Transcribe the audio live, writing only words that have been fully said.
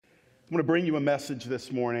I'm going to bring you a message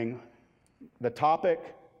this morning. The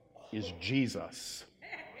topic is Jesus.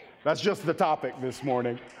 That's just the topic this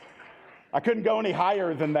morning. I couldn't go any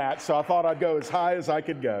higher than that, so I thought I'd go as high as I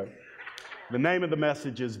could go. The name of the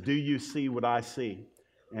message is, Do You See What I See?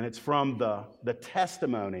 And it's from the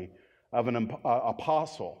testimony of an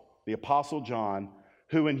apostle, the Apostle John,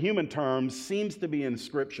 who in human terms seems to be in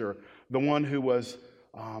Scripture the one who was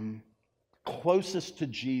closest to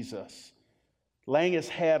Jesus, laying his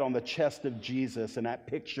head on the chest of Jesus, and that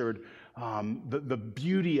pictured the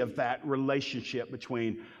beauty of that relationship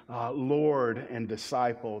between Lord and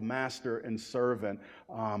disciple, master and servant,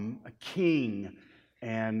 a king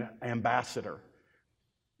and ambassador.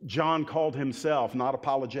 John called himself, not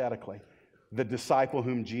apologetically, the disciple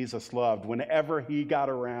whom Jesus loved. Whenever he got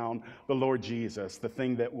around the Lord Jesus, the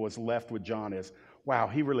thing that was left with John is, wow,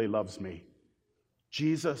 he really loves me.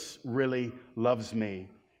 Jesus really loves me.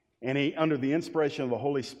 And he, under the inspiration of the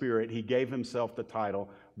Holy Spirit, he gave himself the title,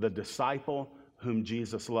 the disciple whom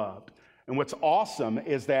Jesus loved. And what's awesome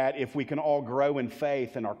is that if we can all grow in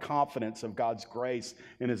faith and our confidence of God's grace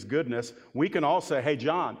and his goodness, we can all say, hey,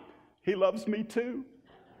 John, he loves me too.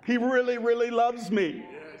 He really, really loves me.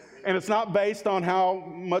 And it's not based on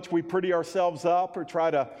how much we pretty ourselves up or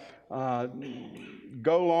try to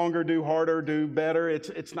go longer, do harder, do better.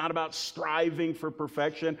 It's not about striving for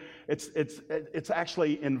perfection. It's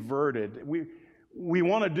actually inverted. We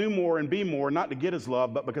want to do more and be more, not to get his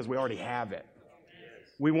love, but because we already have it.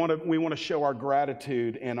 We want to show our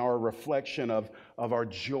gratitude and our reflection of our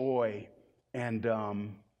joy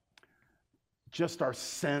and just our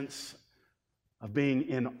sense of being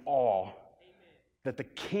in awe that the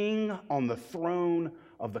King on the throne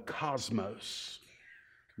of the cosmos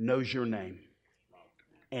knows your name.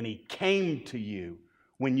 And he came to you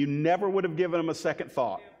when you never would have given him a second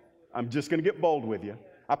thought. I'm just going to get bold with you.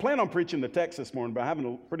 I plan on preaching the text this morning, but I'm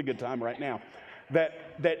having a pretty good time right now.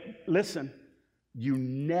 That listen, you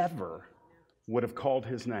never would have called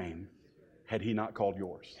his name had he not called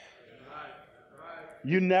yours.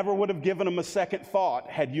 You never would have given him a second thought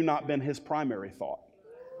had you not been his primary thought.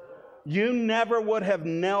 You never would have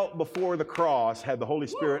knelt before the cross had the Holy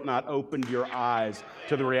Spirit not opened your eyes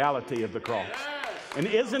to the reality of the cross. And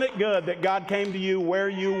isn't it good that God came to you where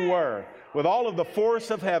you were, with all of the force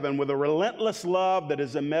of heaven, with a relentless love that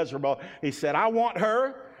is immeasurable? He said, I want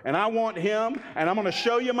her, and I want him, and I'm going to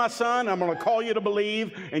show you my son. I'm going to call you to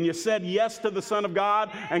believe. And you said yes to the Son of God,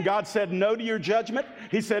 and God said no to your judgment.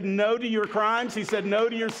 He said no to your crimes. He said no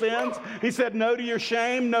to your sins. He said no to your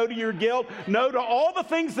shame, no to your guilt, no to all the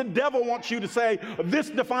things the devil wants you to say, this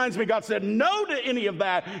defines me. God said no to any of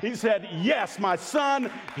that. He said, yes, my son,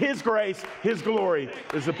 his grace, his glory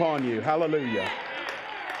is upon you. Hallelujah.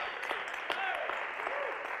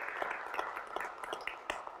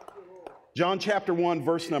 John chapter 1,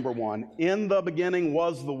 verse number 1. In the beginning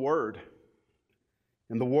was the Word,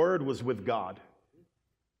 and the Word was with God,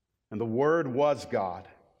 and the Word was God.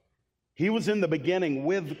 He was in the beginning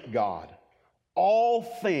with God. All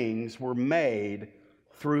things were made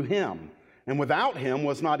through him, and without him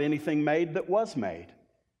was not anything made that was made.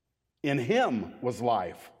 In him was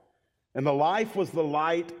life, and the life was the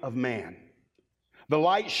light of man. The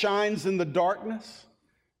light shines in the darkness,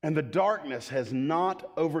 and the darkness has not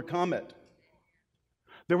overcome it.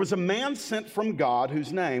 There was a man sent from God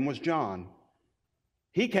whose name was John.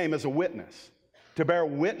 He came as a witness, to bear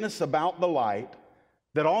witness about the light,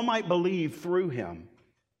 that all might believe through him.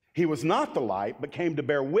 He was not the light, but came to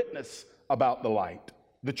bear witness about the light,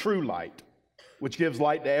 the true light, which gives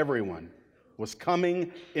light to everyone, was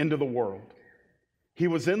coming into the world. He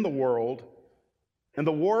was in the world, and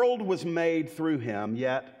the world was made through him,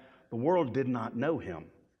 yet the world did not know him.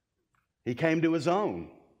 He came to his own,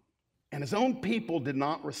 and his own people did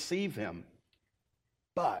not receive him.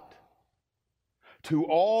 But to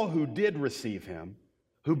all who did receive him,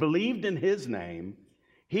 who believed in his name,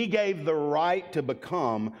 he gave the right to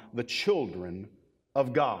become the children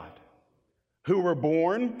of God, who were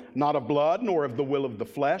born not of blood, nor of the will of the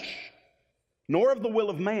flesh, nor of the will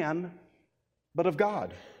of man, but of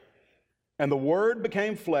God. And the Word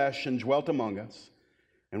became flesh and dwelt among us,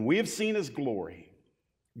 and we have seen his glory,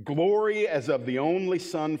 glory as of the only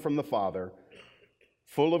Son from the Father,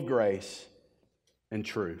 full of grace and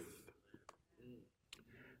truth.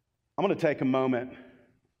 I'm going to take a moment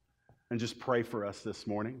and just pray for us this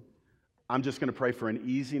morning. I'm just going to pray for an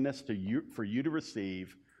easiness for you to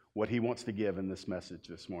receive what he wants to give in this message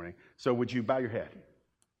this morning. So would you bow your head?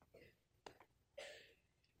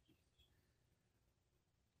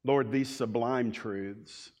 Lord, these sublime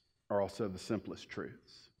truths are also the simplest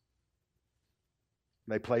truths.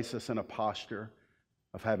 They place us in a posture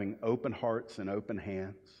of having open hearts and open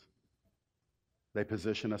hands, They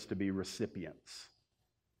position us to be recipients.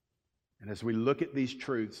 And as we look at these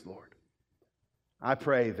truths, Lord, I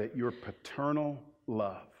pray that your paternal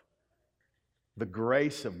love, the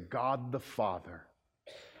grace of God the Father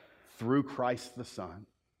through Christ the Son,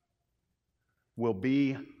 will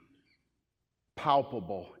be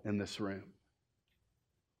palpable in this room.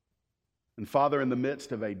 And Father, in the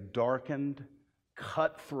midst of a darkened,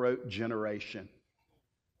 cutthroat generation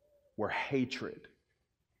where hatred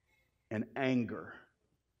and anger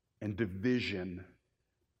and division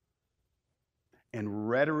and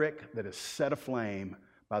rhetoric that is set aflame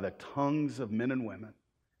by the tongues of men and women,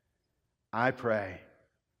 I pray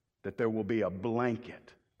that there will be a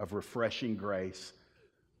blanket of refreshing grace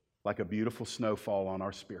like a beautiful snowfall on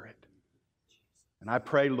our spirit. And I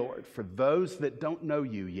pray, Lord, for those that don't know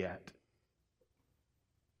you yet,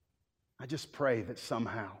 I just pray that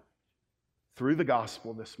somehow, through the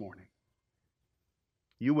gospel this morning,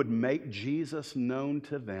 you would make Jesus known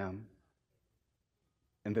to them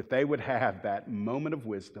and that they would have that moment of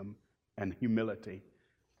wisdom and humility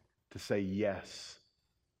to say yes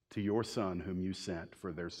to your Son whom you sent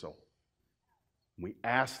for their soul. We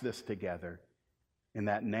ask this together in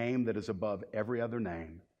that name that is above every other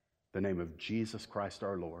name, the name of Jesus Christ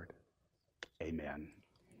our Lord. Amen.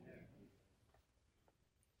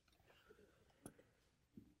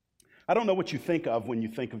 I don't know what you think of when you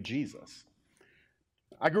think of Jesus.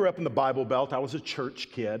 I grew up in the Bible Belt. I was a church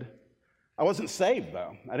kid. I wasn't saved,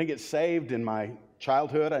 though. I didn't get saved in my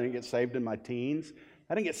childhood. I didn't get saved in my teens.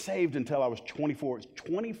 I didn't get saved until I was 24. It was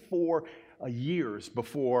 24 years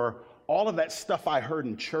before all of that stuff I heard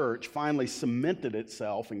in church finally cemented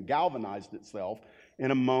itself and galvanized itself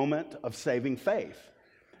in a moment of saving faith.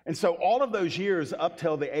 And so all of those years up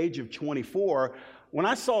till the age of 24, when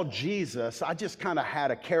I saw Jesus, I just kind of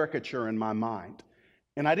had a caricature in my mind.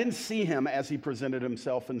 And I didn't see him as he presented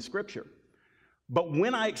himself in Scripture. But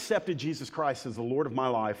when I accepted Jesus Christ as the Lord of my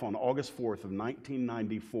life on August 4th of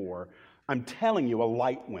 1994, I'm telling you, a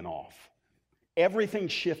light went off. Everything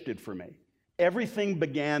shifted for me. Everything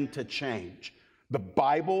began to change. The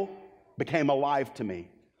Bible became alive to me.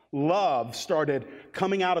 Love started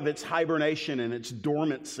coming out of its hibernation and its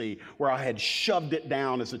dormancy where I had shoved it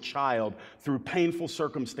down as a child through painful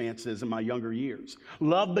circumstances in my younger years.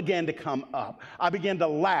 Love began to come up. I began to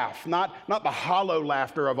laugh, not the hollow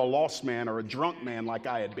laughter of a lost man or a drunk man like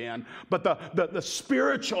I had been, but the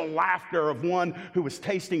spiritual laughter of one who was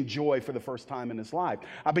tasting joy for the first time in his life.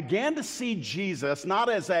 I began to see Jesus not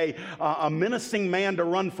as a menacing man to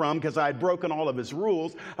run from because I had broken all of his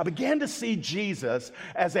rules. I began to see Jesus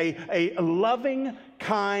as a loving,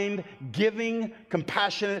 kind, giving,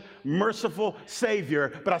 compassionate, merciful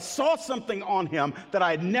Savior. But I saw something on him that I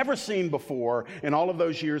had never seen before in all of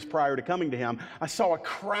those years prior to coming to him. I saw a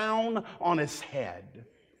crown on his head.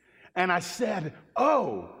 And I said,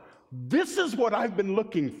 oh, this is what I've been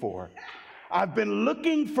looking for. I've been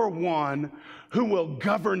looking for one who will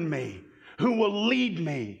govern me, who will lead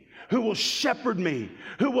me, who will shepherd me,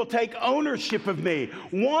 who will take ownership of me,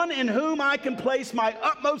 one in whom I can place my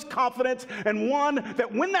utmost confidence, and one that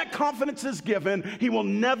when that confidence is given, he will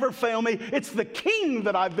never fail me. It's the King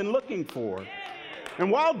that I've been looking for. And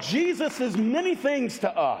while Jesus is many things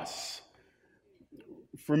to us,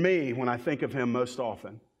 for me, when I think of him most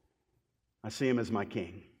often, I see him as my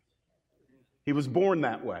King. He was born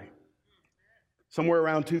that way. Somewhere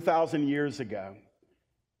around 2,000 years ago,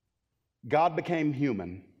 God became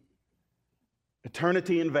human.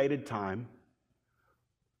 Eternity invaded time,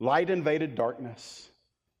 light invaded darkness,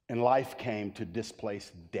 and life came to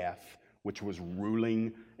displace death, which was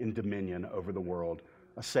ruling in dominion over the world.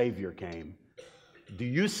 A Savior came. Do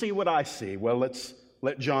you see what I see? Well, let's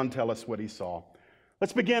let John tell us what he saw.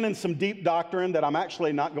 Let's begin in some deep doctrine that I'm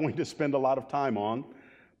actually not going to spend a lot of time on,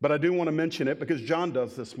 but I do want to mention it because John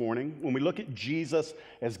does this morning. When we look at Jesus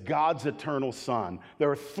as God's eternal Son, there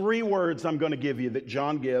are three words I'm going to give you that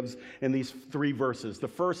John gives in these three verses. The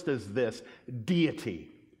first is this: deity.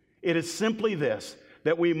 It is simply this,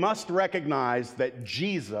 that we must recognize that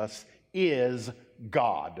Jesus is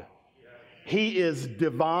God. He is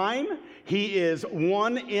divine. He is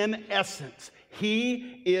one in essence.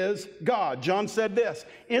 He is God. John said this: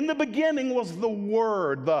 in the beginning was the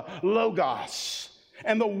Word, the Logos.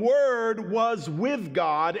 And the Word was with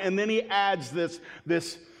God, and then he adds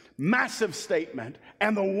this massive statement,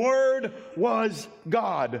 and the Word was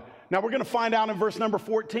God. Now we're going to find out in verse number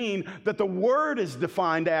 14 that the Word is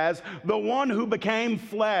defined as the one who became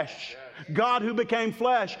flesh. God who became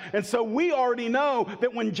flesh. And so we already know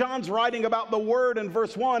that when John's writing about the Word in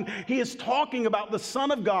verse 1, he is talking about the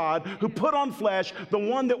Son of God who put on flesh, the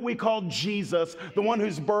one that we call Jesus, the one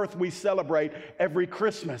whose birth we celebrate every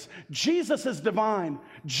Christmas. Jesus is divine.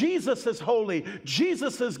 Jesus is holy.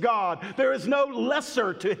 Jesus is God. There is no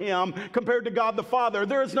lesser to him compared to God the Father.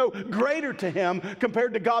 There is no greater to him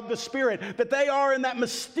compared to God the Spirit. That they are in that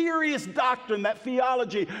mysterious doctrine, that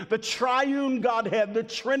theology, the triune Godhead, the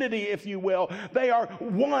Trinity, if you will. They are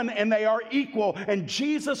one and they are equal. And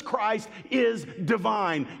Jesus Christ is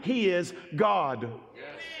divine. He is God.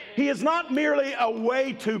 He is not merely a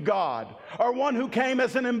way to God or one who came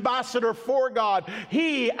as an ambassador for God.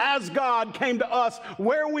 He, as God, came to us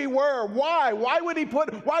where we were. Why? Why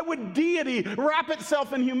would deity wrap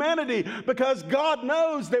itself in humanity? Because God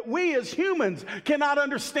knows that we as humans cannot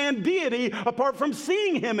understand deity apart from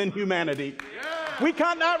seeing him in humanity. We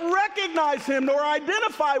cannot recognize him, nor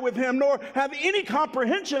identify with him, nor have any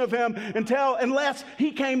comprehension of him unless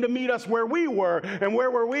he came to meet us where we were. And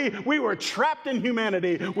where were we? We were trapped in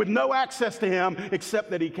humanity with no access to him except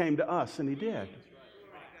that he came to us, and he did.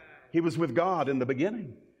 He was with God in the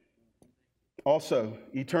beginning. Also,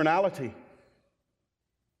 eternality.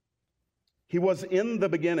 He was in the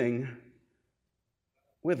beginning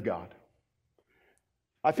with God.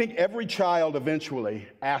 I think every child eventually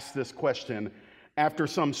asks this question after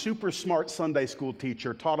some super smart Sunday school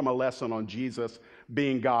teacher taught him a lesson on Jesus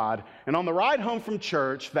being God. And on the ride home from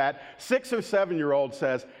church, that 6 or 7-year-old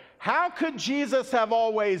says, "How could Jesus have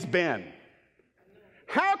always been?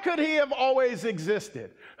 How could he have always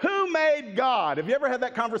existed? Who made God?" Have you ever had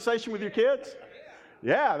that conversation with your kids?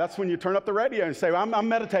 Yeah, that's when you turn up the radio and say, I'm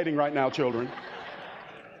meditating right now, children.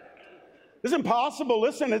 It's impossible.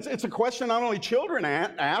 Listen, it's a question not only children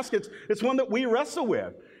ask, it's one that we wrestle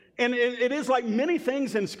with. And it is like many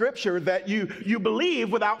things in Scripture that you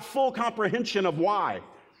believe without full comprehension of why.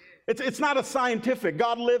 It's not a scientific.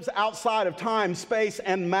 God lives outside of time, space,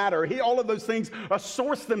 and matter. All of those things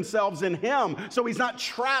source themselves in him, so he's not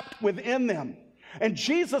trapped within them. And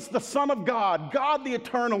Jesus, the Son of God, God the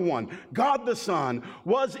Eternal One, God the Son,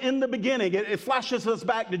 was in the beginning. It flashes us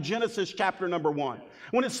back to Genesis chapter number 1.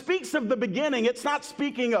 When it speaks of the beginning, it's not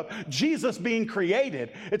speaking of Jesus being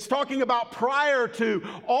created. It's talking about prior to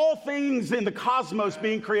all things in the cosmos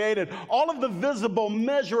being created, all of the visible,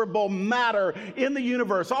 measurable matter in the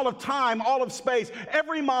universe, all of time, all of space,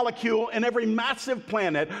 every molecule and every massive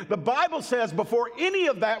planet. The Bible says before any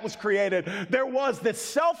of that was created, there was this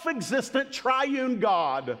self-existent triune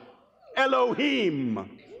God,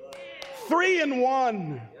 Elohim, 3 in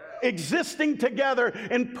 1. Existing together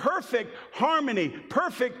in perfect harmony,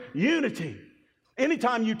 perfect unity.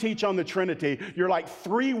 Anytime you teach on the Trinity, you're like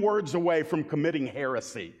 3 words away from committing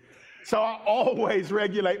heresy. So I always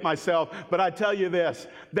regulate myself, but I tell you this,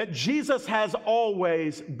 that Jesus has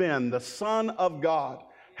always been, the Son of God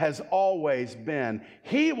has always been.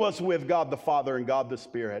 He was with God the Father and God the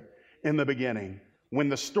Spirit in the beginning. When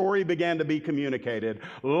the story began to be communicated,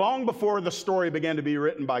 long before the story began to be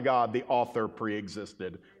written by God, the author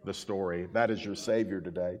pre-existed the story. That is your Savior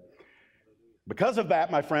today. Because of that,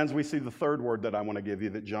 my friends, we see the third word that I want to give you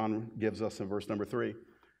that John gives us in verse number 3.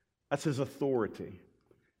 That's his authority.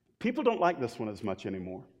 People don't like this one as much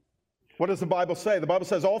anymore. What does the Bible say? The Bible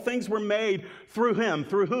says all things were made through him.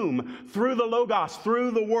 Through whom? Through the Logos,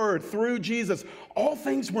 through the Word, through Jesus. All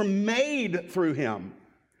things were made through him.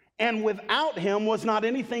 And without him was not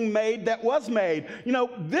anything made that was made. You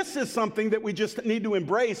know, this is something that we just need to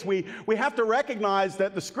embrace. We have to recognize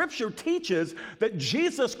that the Scripture teaches that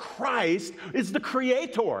Jesus Christ is the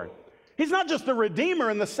Creator. He's not just the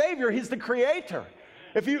Redeemer and the Savior, he's the Creator.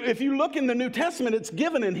 If you look in the New Testament, it's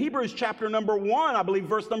given in Hebrews chapter number 1, I believe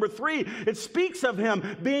verse number 3. It speaks of him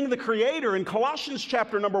being the creator. In Colossians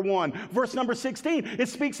chapter number 1, verse number 16, it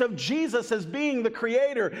speaks of Jesus as being the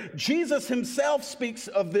creator. Jesus himself speaks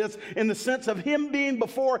of this in the sense of him being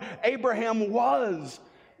before Abraham was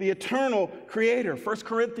the eternal creator. 1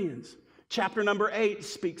 Corinthians chapter number 8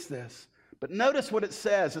 speaks this. But notice what it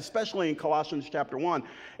says, especially in Colossians chapter 1.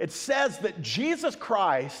 It says that Jesus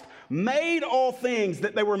Christ made all things,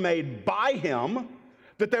 that they were made by him,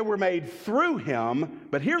 that they were made through him.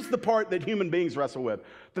 But here's the part that human beings wrestle with,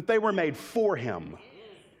 that they were made for him.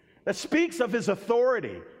 That speaks of his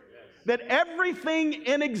authority. That everything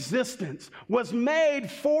in existence was made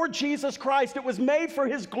for Jesus Christ. It was made for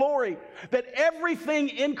his glory. That everything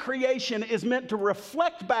in creation is meant to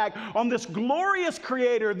reflect back on this glorious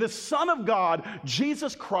creator, this Son of God,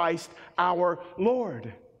 Jesus Christ, our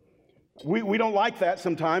Lord. We don't like that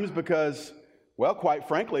sometimes because, well, quite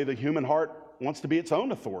frankly, the human heart wants to be its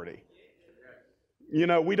own authority. You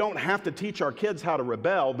know, we don't have to teach our kids how to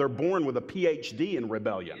rebel. They're born with a PhD in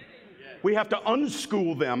rebellion. We have to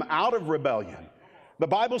unschool them out of rebellion. The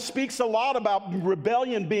Bible speaks a lot about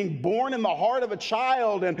rebellion being born in the heart of a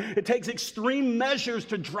child, and it takes extreme measures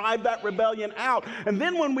to drive that rebellion out. And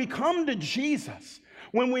then when we come to Jesus,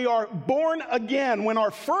 when we are born again, when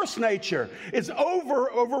our first nature is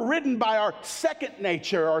overridden by our second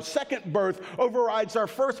nature, our second birth overrides our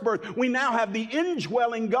first birth, we now have the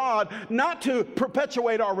indwelling God, not to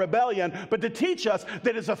perpetuate our rebellion, but to teach us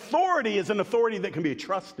that His authority is an authority that can be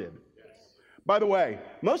trusted. By the way,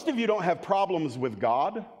 most of you don't have problems with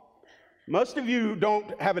God. Most of you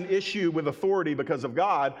don't have an issue with authority because of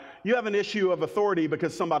God. You have an issue of authority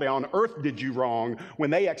because somebody on earth did you wrong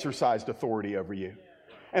when they exercised authority over you.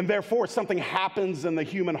 And therefore, something happens in the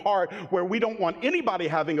human heart where we don't want anybody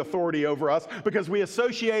having authority over us because we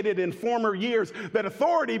associated in former years that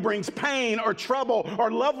authority brings pain or trouble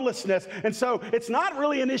or lovelessness. And so it's not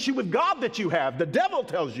really an issue with God that you have. The devil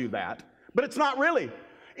tells you that, but it's not really.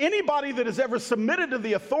 Anybody that has ever submitted to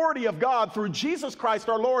the authority of God through Jesus Christ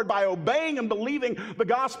our Lord by obeying and believing the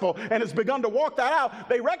gospel and has begun to walk that out,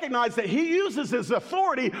 they recognize that He uses His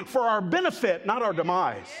authority for our benefit, not our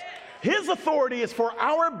demise. His authority is for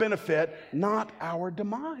our benefit, not our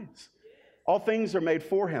demise. All things are made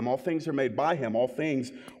for Him. All things are made by Him. All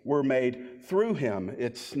things were made through Him.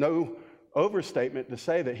 It's no overstatement to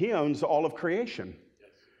say that He owns all of creation.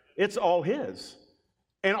 It's all His.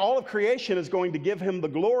 And all of creation is going to give Him the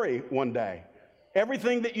glory one day.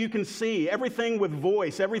 Everything that you can see, everything with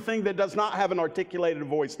voice, everything that does not have an articulated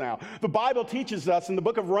voice now. The Bible teaches us in the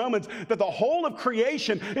book of Romans that the whole of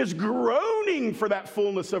creation is groaning for that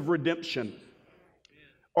fullness of redemption.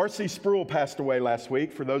 R.C. Sproul passed away last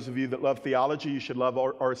week. For those of you that love theology, you should love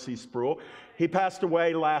R.C. Sproul. He passed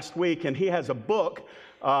away last week, and he has a book.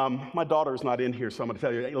 My daughter's not in here, so I'm going to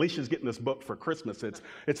tell you, Alicia's getting this book for Christmas.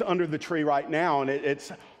 It's under the tree right now, and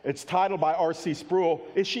it's titled by R.C. Sproul.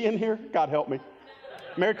 Is she in here? God help me.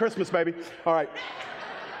 Merry Christmas, baby. All right.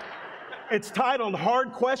 It's titled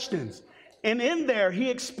Hard Questions. And in there, he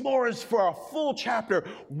explores for a full chapter,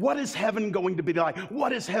 what is heaven going to be like?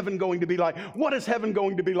 What is heaven going to be like? What is heaven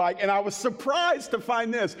going to be like? And I was surprised to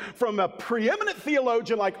find this from a preeminent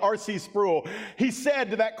theologian like R.C. Sproul. He said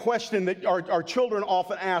to that question that our children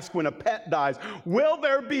often ask when a pet dies, will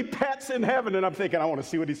there be pets in heaven? And I'm thinking, I want to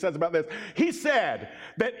see what he says about this. He said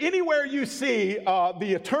that anywhere you see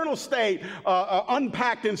the eternal state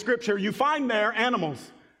unpacked in Scripture, you find there animals.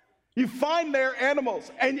 You find there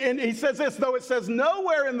animals. And he says this, though it says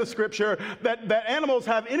nowhere in the Scripture that animals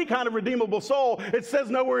have any kind of redeemable soul, it says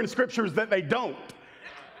nowhere in Scriptures that they don't.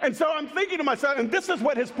 And so I'm thinking to myself, and this is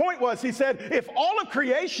what his point was. He said, if all of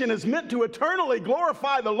creation is meant to eternally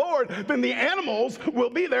glorify the Lord, then the animals will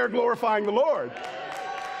be there glorifying the Lord.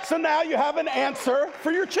 So now you have an answer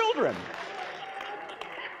for your children.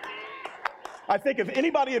 I think if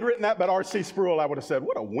anybody had written that but R.C. Sproul, I would have said,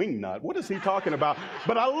 what a wingnut. What is he talking about?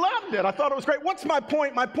 But I loved it. I thought it was great. What's my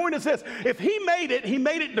point? My point is this. If he made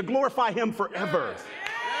it to glorify Him forever.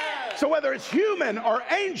 So whether it's human or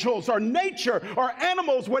angels or nature or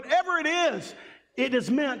animals, whatever it is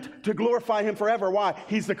meant to glorify Him forever. Why?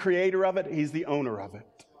 He's the creator of it. He's the owner of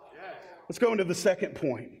it. Let's go into the second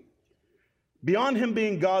point. Beyond Him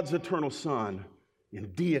being God's eternal Son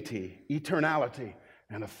in deity, eternality,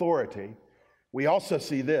 and authority, we also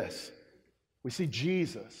see this. We see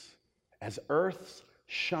Jesus as earth's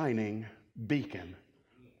shining beacon.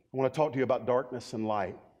 I want to talk to you about darkness and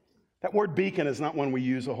light. That word beacon is not one we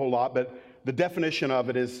use a whole lot, but the definition of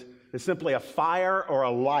it is simply a fire or a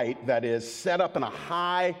light that is set up in a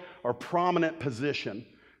high or prominent position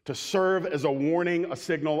to serve as a warning, a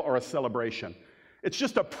signal, or a celebration. It's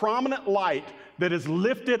just a prominent light that is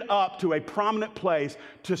lifted up to a prominent place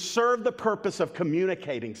to serve the purpose of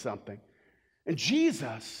communicating something. And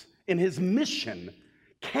Jesus, in His mission,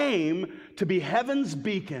 came to be heaven's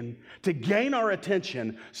beacon to gain our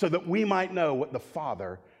attention so that we might know what the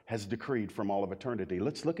Father has decreed from all of eternity.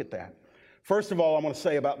 Let's look at that. First of all, I want to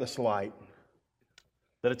say about this light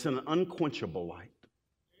that it's an unquenchable light.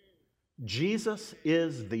 Jesus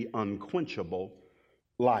is the unquenchable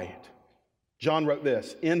light. John wrote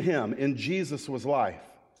this, in Him, in Jesus was life,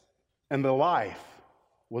 and the life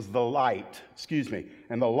was the light,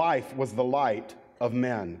 and the life was the light of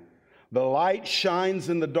men. The light shines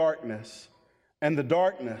in the darkness, and the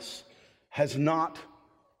darkness has not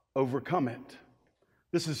overcome it.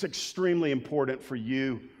 This is extremely important for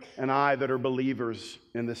you and I that are believers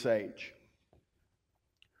in this age.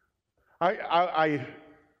 I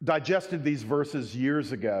digested these verses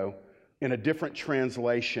years ago in a different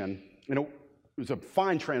translation. It was a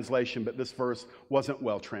fine translation, but this verse wasn't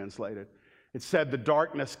well translated. It said the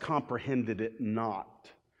darkness comprehended it not.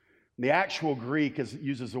 The actual Greek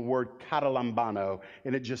uses the word katalambano,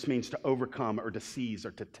 and it just means to overcome or to seize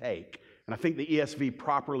or to take. And I think the ESV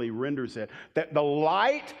properly renders it that the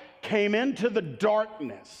light came into the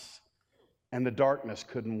darkness, and the darkness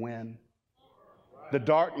couldn't win. The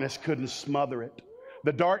darkness couldn't smother it.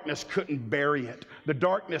 The darkness couldn't bury it. The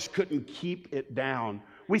darkness couldn't keep it down.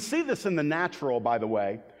 We see this in the natural, by the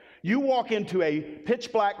way. You walk into a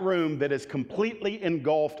pitch black room that is completely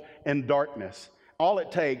engulfed in darkness. All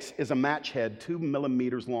it takes is a match head 2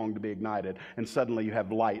 millimeters long to be ignited, and suddenly you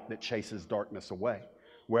have light that chases darkness away.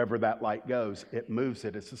 Wherever that light goes, it moves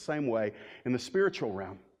it. It's the same way in the spiritual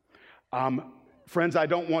realm. Friends, I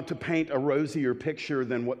don't want to paint a rosier picture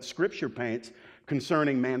than what Scripture paints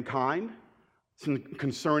concerning mankind,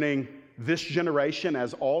 concerning this generation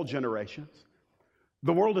as all generations.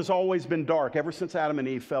 The world has always been dark ever since Adam and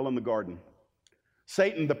Eve fell in the garden.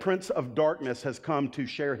 Satan, the prince of darkness, has come to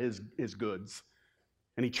share his goods,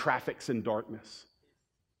 and he traffics in darkness.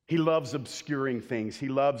 He loves obscuring things. He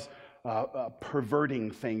loves perverting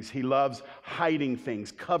things. He loves hiding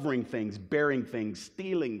things, covering things, bearing things,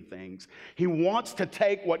 stealing things. He wants to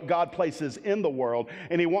take what God places in the world,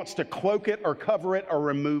 and he wants to cloak it or cover it or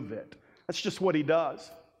remove it. That's just what he does.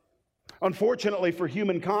 Unfortunately for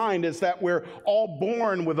humankind is that we're all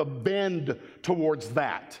born with a bend towards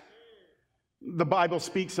that. The Bible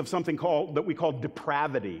speaks of something that we call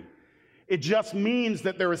depravity. It just means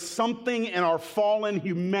that there is something in our fallen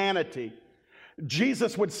humanity.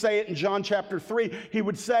 Jesus would say it in John chapter 3. He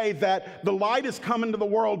would say that the light has come into the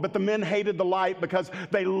world, but the men hated the light because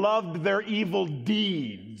they loved their evil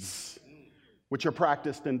deeds, which are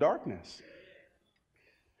practiced in darkness.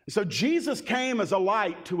 So Jesus came as a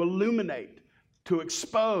light to illuminate, to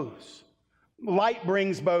expose. Light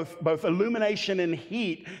brings both illumination and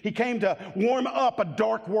heat. He came to warm up a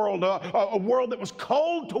dark world, a world that was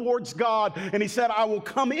cold towards God. And he said, I will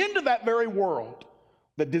come into that very world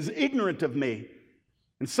that is ignorant of me,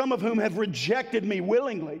 and some of whom have rejected me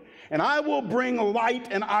willingly. And I will bring light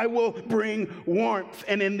and I will bring warmth.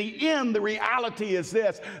 And in the end, the reality is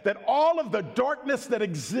this, that all of the darkness that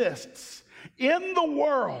exists in the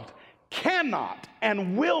world cannot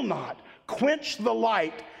and will not quench the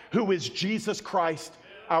light who is Jesus Christ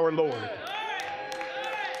our Lord.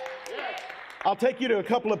 I'll take you to a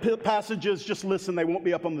couple of passages. Just listen, they won't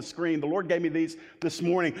be up on the screen. The Lord gave me these this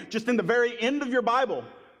morning, just in the very end of your Bible.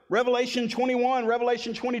 Revelation 21,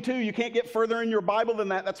 Revelation 22, you can't get further in your Bible than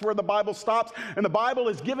that. That's where the Bible stops. And the Bible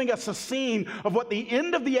is giving us a scene of what the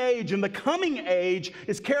end of the age and the coming age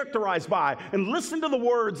is characterized by. And listen to the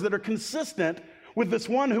words that are consistent with this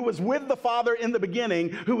one who was with the Father in the beginning,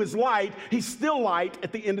 who is light. He's still light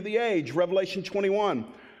at the end of the age. Revelation 21.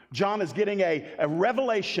 John is getting a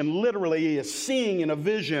revelation, literally. He is seeing in a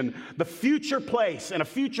vision the future place and a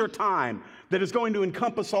future time that is going to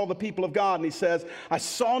encompass all the people of God. And he says, I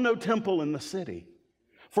saw no temple in the city,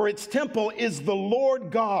 for its temple is the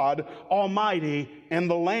Lord God Almighty and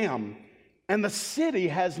the Lamb. And the city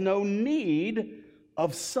has no need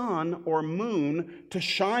of sun or moon to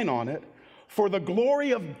shine on it, for the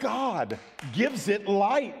glory of God gives it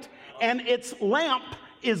light, and its lamp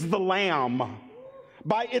is the Lamb.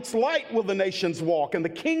 By its light will the nations walk, and the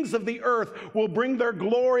kings of the earth will bring their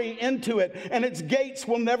glory into it, and its gates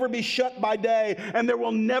will never be shut by day, and there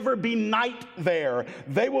will never be night there.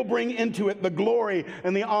 They will bring into it the glory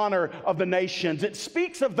and the honor of the nations. It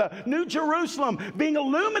speaks of the New Jerusalem being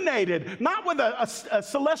illuminated, not with a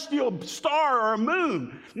celestial star or a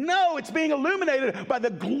moon. No, it's being illuminated by the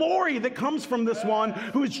glory that comes from this one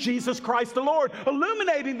who is Jesus Christ the Lord,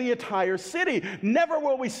 illuminating the entire city. Never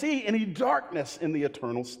will we see any darkness in the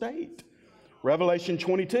eternal state. Revelation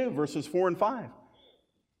 22, verses 4 and 5.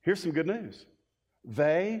 Here's some good news.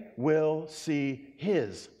 They will see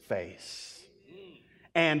his face,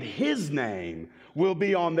 and his name will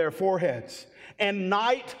be on their foreheads, and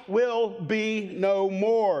night will be no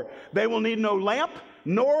more. They will need no lamp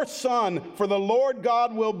nor sun, for the Lord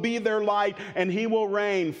God will be their light, and he will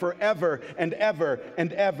reign forever and ever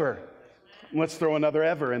and ever. Let's throw another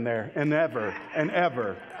ever in there, and ever and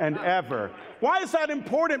ever and ever. Why is that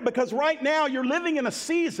important? Because right now you're living in a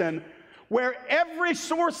season where every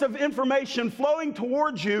source of information flowing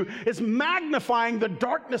towards you is magnifying the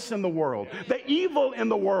darkness in the world, the evil in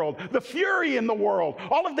the world, the fury in the world,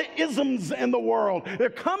 all of the isms in the world. They're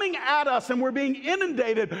coming at us, and we're being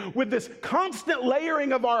inundated with this constant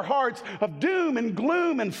layering of our hearts of doom and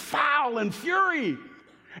gloom and foul and fury.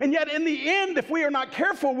 And yet in the end, if we are not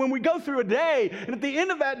careful, when we go through a day, and at the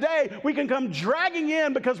end of that day, we can come dragging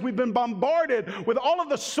in because we've been bombarded with all of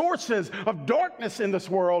the sources of darkness in this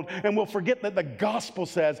world, and we'll forget that the gospel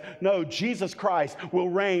says, no, Jesus Christ will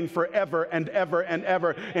reign forever and ever and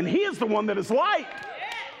ever, and he is the one that is light.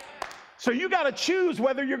 So you got to choose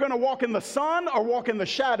whether you're going to walk in the sun or walk in the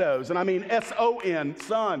shadows, and I mean S-O-N,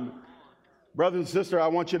 sun. Brother and sister, I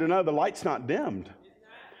want you to know the light's not dimmed.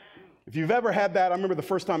 If you've ever had that, I remember the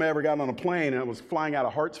first time I ever got on a plane, and I was flying out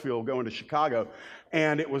of Hartsfield going to Chicago,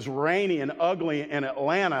 and it was rainy and ugly in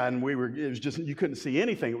Atlanta, and it was just, you couldn't see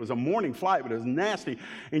anything. It was a morning flight, but it was nasty.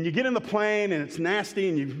 And you get in the plane, and it's nasty,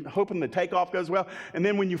 and you're hoping the takeoff goes well. And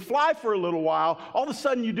then when you fly for a little while, all of a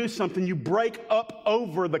sudden you do something, you break up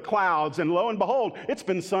over the clouds, and lo and behold, it's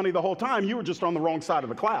been sunny the whole time. You were just on the wrong side of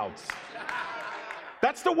the clouds.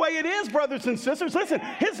 That's the way it is, brothers and sisters. Listen,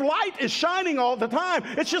 his light is shining all the time.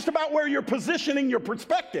 It's just about where you're positioning your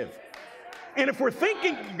perspective. And if we're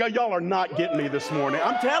thinking, y'all are not getting me this morning.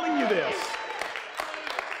 I'm telling you this.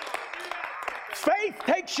 Faith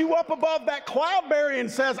takes you up above that cloud barrier and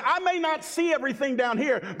says, I may not see everything down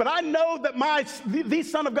here, but I know that the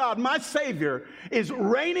Son of God, my Savior, is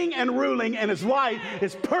reigning and ruling, and his light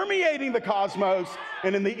is permeating the cosmos,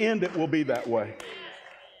 and in the end it will be that way.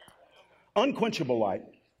 Unquenchable light,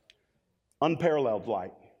 unparalleled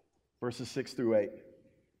light, verses 6 through 8.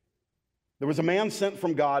 There was a man sent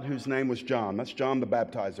from God whose name was John. That's John the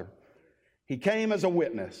Baptizer. He came as a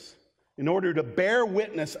witness in order to bear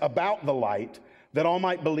witness about the light, that all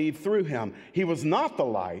might believe through him. He was not the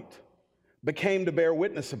light, but came to bear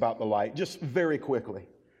witness about the light. Just very quickly.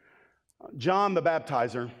 John the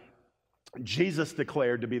Baptizer, Jesus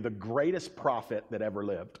declared to be the greatest prophet that ever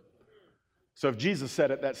lived. So if Jesus said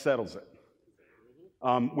it, that settles it.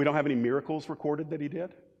 We don't have any miracles recorded that he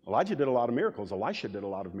did. Elijah did a lot of miracles. Elisha did a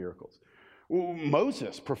lot of miracles.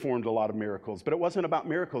 Moses performed a lot of miracles, but it wasn't about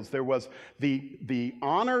miracles. There was the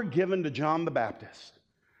honor given to John the Baptist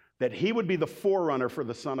that he would be the forerunner for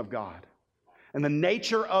the Son of God. And the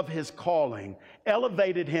nature of his calling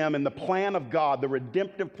elevated him in the plan of God, the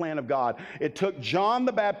redemptive plan of God. It took John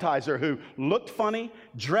the Baptizer, who looked funny,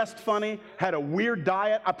 dressed funny, had a weird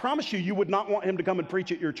diet. I promise you would not want him to come and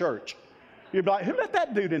preach at your church. You'd be like, who let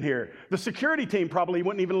that dude in here? The security team probably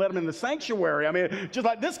wouldn't even let him in the sanctuary. I mean, just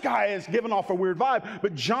like, this guy is giving off a weird vibe.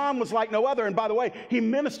 But John was like no other. And by the way, he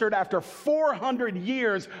ministered after 400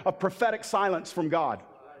 years of prophetic silence from God.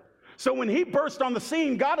 So when he burst on the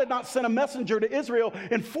scene, God had not sent a messenger to Israel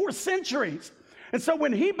in 4 centuries. And so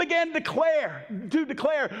when he began to declare,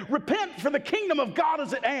 repent, for the kingdom of God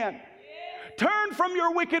is at hand. Turn from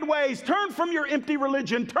your wicked ways. Turn from your empty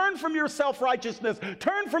religion. Turn from your self-righteousness.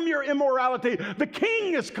 Turn from your immorality. The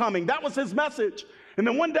king is coming. That was his message. And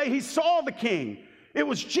then one day he saw the king. It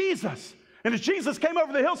was Jesus. And as Jesus came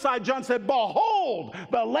over the hillside, John said, behold,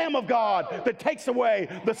 the Lamb of God that takes away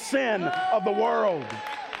the sin of the world.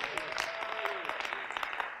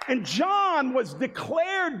 And John was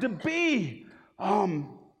declared to be,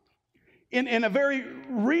 in a very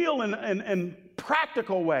real and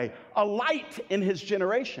practical way, a light in his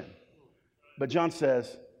generation. But John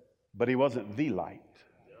says, but he wasn't the light.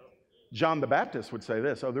 John the Baptist would say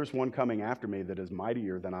this, oh, there's one coming after me that is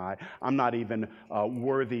mightier than I. I'm not even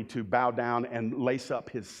worthy to bow down and lace up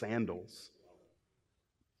his sandals.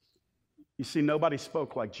 You see, nobody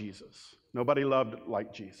spoke like Jesus. Nobody loved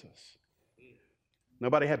like Jesus.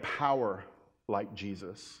 Nobody had power like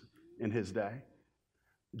Jesus in his day.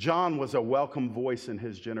 John was a welcome voice in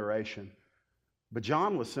his generation. But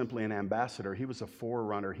John was simply an ambassador. He was a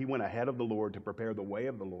forerunner. He went ahead of the Lord to prepare the way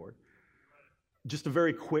of the Lord. Just a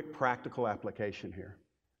very quick practical application here.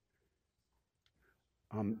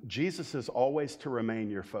 Jesus is always to remain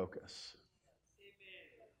your focus.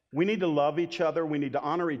 We need to love each other. We need to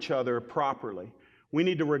honor each other properly. We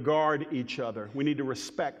need to regard each other. We need to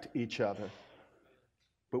respect each other.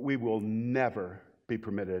 But we will never be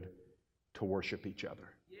permitted to worship each other.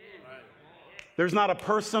 There's not a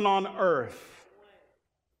person on earth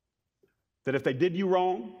that if they did you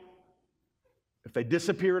wrong, if they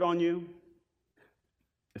disappeared on you,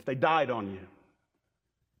 if they died on you,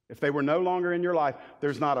 if they were no longer in your life,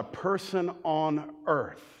 there's not a person on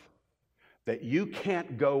earth that you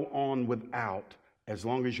can't go on without as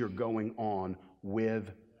long as you're going on with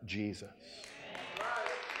Jesus.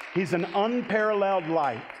 He's an unparalleled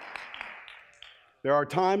light. There are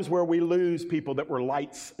times where we lose people that were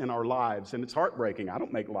lights in our lives, and it's heartbreaking. I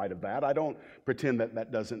don't make light of that. I don't pretend that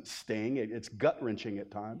that doesn't sting. It's gut-wrenching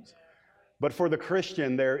at times. But for the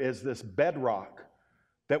Christian, there is this bedrock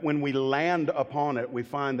that when we land upon it, we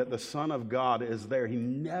find that the Son of God is there. He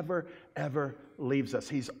never, ever leaves us.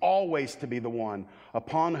 He's always to be the one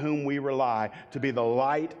upon whom we rely, to be the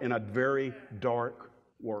light in a very dark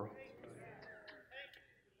world.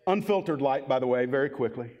 Unfiltered light, by the way, very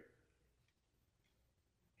quickly.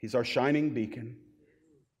 He's our shining beacon,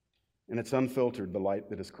 and it's unfiltered, the light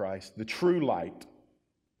that is Christ. The true light,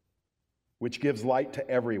 which gives light to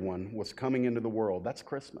everyone, was coming into the world. That's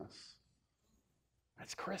Christmas.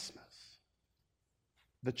 That's Christmas.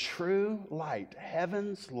 The true light,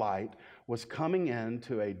 heaven's light, was coming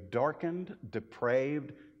into a darkened,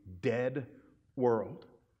 depraved, dead world.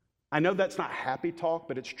 I know that's not happy talk,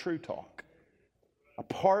 but it's true talk.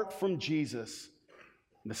 Apart from Jesus,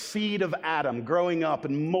 the seed of Adam growing up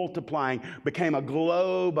and multiplying became a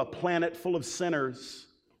globe, a planet full of sinners.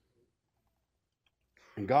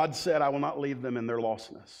 And God said, I will not leave them in their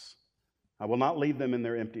lostness. I will not leave them in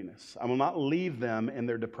their emptiness. I will not leave them in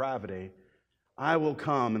their depravity. I will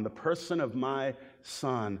come in the person of my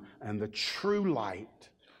Son, and the true light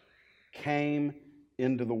came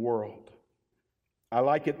into the world. I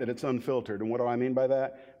like it that it's unfiltered. And what do I mean by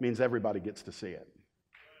that? It means everybody gets to see it.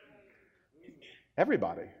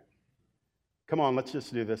 Everybody. Come on, let's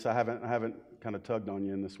just do this. I haven't kind of tugged on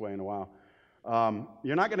you in this way in a while.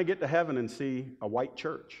 You're not going to get to heaven and see a white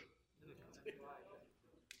church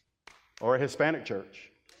or a Hispanic church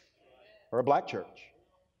or a black church.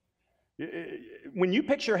 When you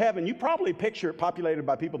picture heaven, you probably picture it populated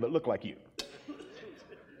by people that look like you.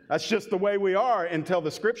 That's just the way we are until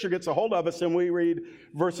the Scripture gets a hold of us and we read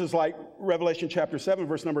verses like Revelation chapter 7,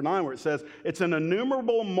 verse number 9, where it says, it's an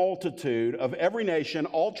innumerable multitude of every nation,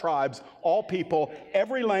 all tribes, all people,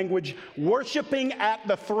 every language, worshiping at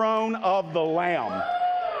the throne of the Lamb.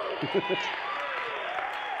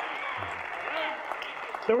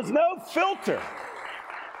 There was no filter.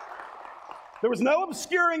 There was no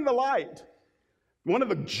obscuring the light. One of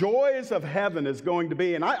the joys of heaven is going to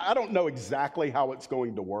be, and I don't know exactly how it's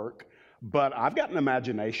going to work, but I've got an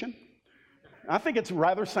imagination. I think it's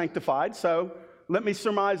rather sanctified, so let me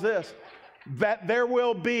surmise this, that there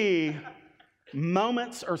will be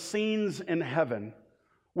moments or scenes in heaven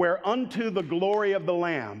where unto the glory of the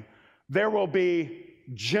Lamb, there will be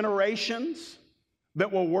generations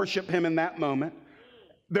that will worship him in that moment.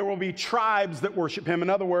 There will be tribes that worship him. In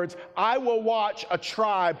other words, I will watch a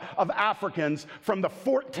tribe of Africans from the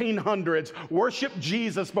 1400s worship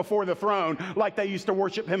Jesus before the throne like they used to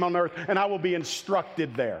worship him on earth, and I will be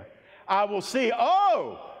instructed there. I will see,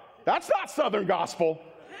 oh, that's not Southern gospel.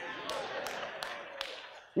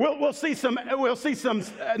 We'll see some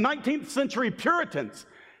 19th century Puritans,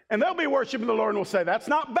 and they'll be worshiping the Lord, and we'll say, that's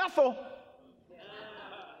not Bethel.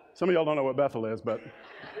 Some of y'all don't know what Bethel is, but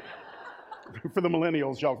for the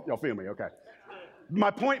millennials, y'all feel me, okay.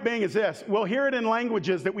 My point being is this, we'll hear it in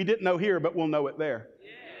languages that we didn't know here, but we'll know it there.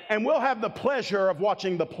 And we'll have the pleasure of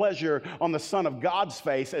watching the pleasure on the Son of God's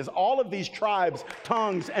face as all of these tribes,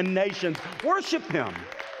 tongues, and nations worship him.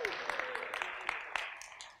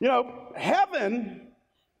 You know, heaven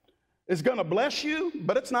is going to bless you,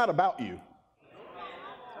 but it's not about you.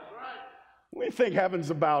 We think heaven's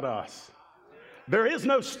about us. There is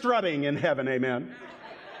no strutting in heaven, amen.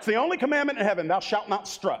 It's the only commandment in heaven, thou shalt not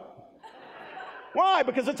strut. Why?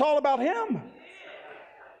 Because it's all about him.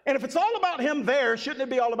 And if it's all about him there, shouldn't it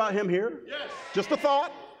be all about him here? Yes. Just a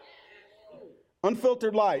thought.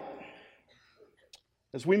 Unfiltered light.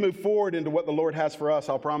 As we move forward into what the Lord has for us,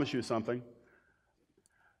 I'll promise you something.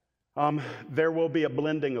 There will be a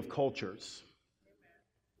blending of cultures.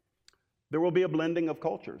 There will be a blending of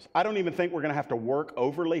cultures. I don't even think we're going to have to work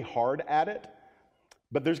overly hard at it.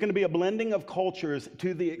 But there's going to be a blending of cultures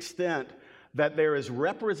to the extent that there is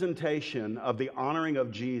representation of the honoring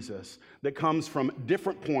of Jesus that comes from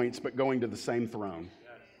different points but going to the same throne.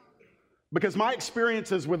 Because my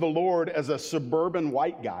experiences with the Lord as a suburban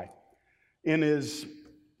white guy in his,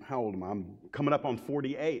 how old am I? I'm coming up on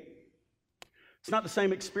 48. It's not the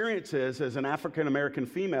same experiences as an African-American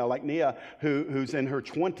female like Nia who's in her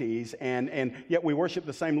 20s and yet we worship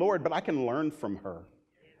the same Lord, but I can learn from her.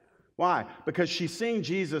 Why? Because she's seeing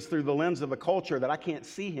Jesus through the lens of a culture that I can't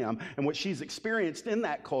see him, and what she's experienced in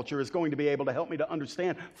that culture is going to be able to help me to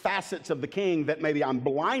understand facets of the King that maybe I'm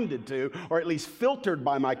blinded to, or at least filtered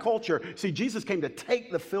by my culture. See, Jesus came to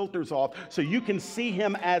take the filters off so you can see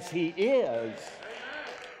him as he is.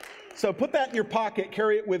 So put that in your pocket,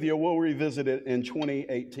 carry it with you. We'll revisit it in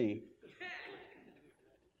 2018.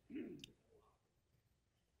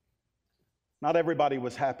 Not everybody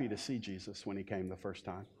was happy to see Jesus when he came the first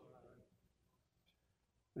time.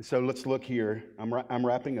 And so let's look here, I'm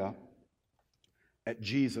wrapping up, at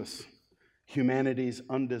Jesus, humanity's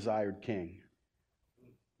undesired king.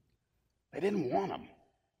 They didn't want him.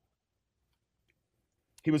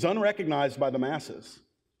 He was unrecognized by the masses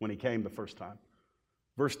when he came the first time.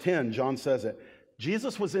 Verse 10, John says it.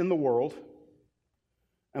 Jesus was in the world,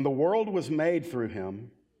 and the world was made through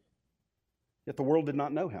him, yet the world did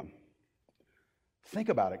not know him. Think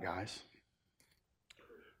about it, guys.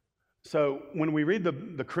 So when we read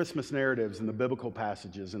the Christmas narratives and the biblical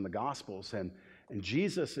passages in the Gospels, and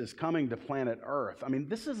Jesus is coming to planet Earth, I mean,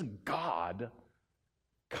 this is God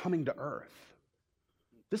coming to Earth.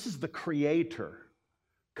 This is the Creator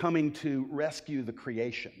coming to rescue the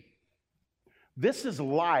creation. This is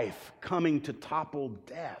life coming to topple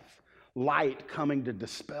death, light coming to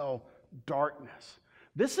dispel darkness.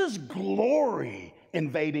 This is glory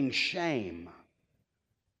invading shame,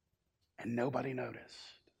 and nobody noticed.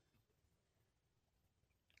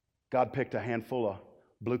 God picked a handful of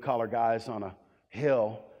blue-collar guys on a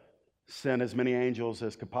hill, sent as many angels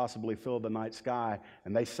as could possibly fill the night sky,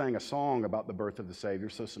 and they sang a song about the birth of the Savior,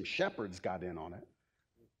 so some shepherds got in on it.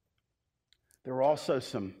 There were also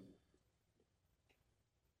some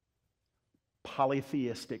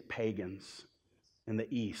polytheistic pagans in the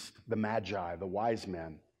East, the Magi, the wise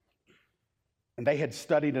men. And they had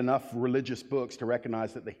studied enough religious books to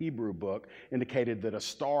recognize that the Hebrew book indicated that a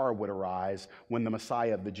star would arise when the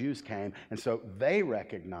Messiah of the Jews came. And so they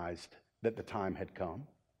recognized that the time had come.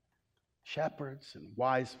 Shepherds and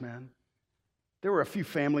wise men. There were a few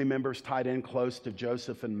family members tied in close to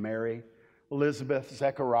Joseph and Mary. Elizabeth,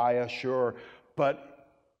 Zechariah, sure. But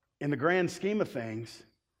in the grand scheme of things,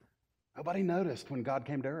 nobody noticed when God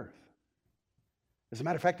came to earth. As a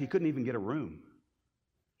matter of fact, he couldn't even get a room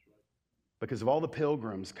because of all the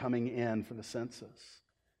pilgrims coming in for the census.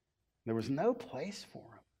 There was no place for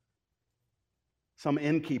him. Some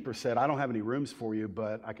innkeeper said, I don't have any rooms for you,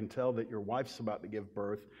 but I can tell that your wife's about to give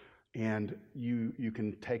birth, and you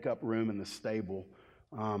can take up room in the stable.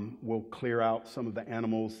 We'll clear out some of the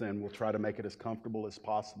animals, and we'll try to make it as comfortable as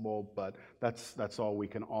possible, but that's all we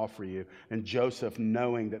can offer you. And Joseph,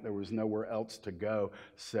 knowing that there was nowhere else to go,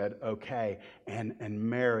 said, okay. And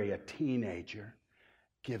Mary, a teenager,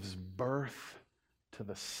 gives birth to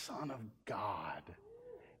the Son of God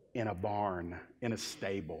in a barn, in a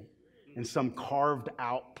stable, in some carved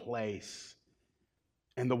out place.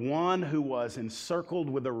 And the one who was encircled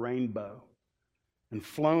with a rainbow and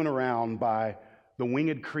flown around by the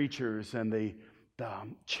winged creatures and the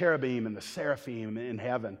cherubim and the seraphim in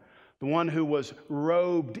heaven, the one who was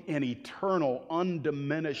robed in eternal,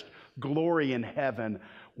 undiminished glory in heaven,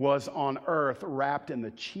 was on earth wrapped in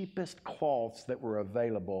the cheapest cloths that were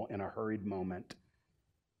available in a hurried moment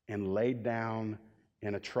and laid down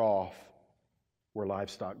in a trough where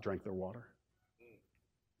livestock drank their water.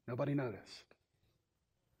 Nobody noticed.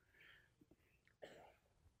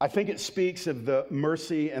 I think it speaks of the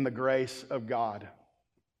mercy and the grace of God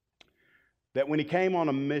that when he came on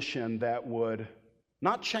a mission that would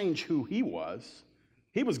not change who he was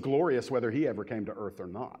glorious whether he ever came to earth or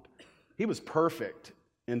not. He was perfect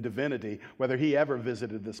in divinity whether he ever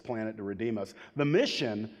visited this planet to redeem us. The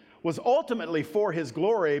mission was ultimately for his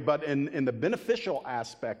glory, but in the beneficial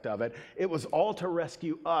aspect of it, it was all to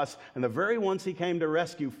rescue us. And the very ones he came to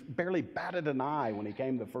rescue barely batted an eye when he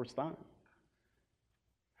came the first time.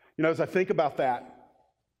 You know, as I think about that,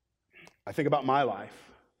 I think about my life.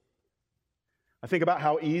 I think about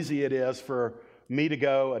how easy it is for me to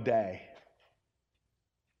go a day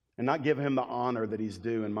and not give him the honor that he's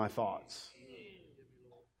due in my thoughts.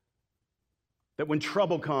 That when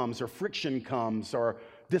trouble comes or friction comes or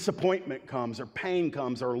disappointment comes or pain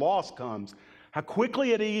comes or loss comes, how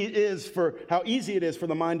easy it is for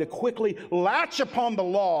the mind to quickly latch upon the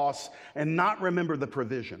loss and not remember the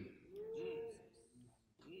provision.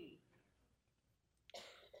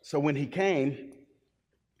 So when he came,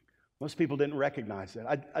 most people didn't recognize it.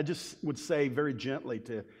 I just would say very gently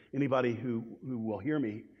to anybody who will hear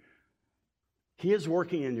me, he is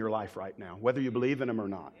working in your life right now, whether you believe in him or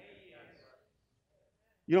not.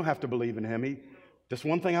 You don't have to believe in him. Just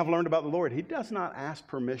one thing I've learned about the Lord, he does not ask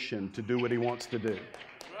permission to do what he wants to do.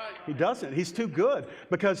 He doesn't. He's too good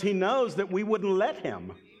because he knows that we wouldn't let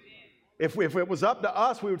him. If it was up to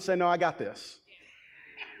us, we would say, no, I got this.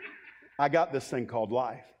 I got this thing called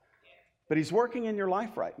life. But he's working in your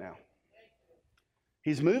life right now.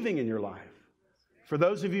 He's moving in your life. For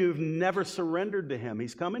those of you who've never surrendered to him,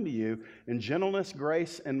 he's coming to you in gentleness,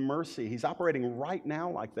 grace, and mercy. He's operating right now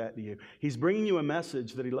like that to you. He's bringing you a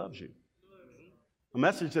message that he loves you. A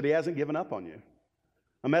message that he hasn't given up on you.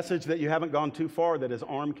 A message that you haven't gone too far, that his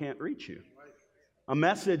arm can't reach you. A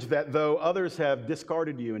message that though others have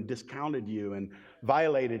discarded you and discounted you and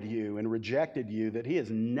violated you and rejected you, that he has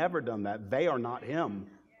never done that. They are not him.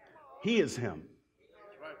 He is him.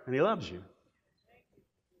 And he loves you.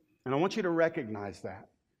 And I want you to recognize that.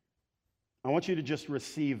 I want you to just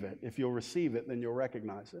receive it. If you'll receive it, then you'll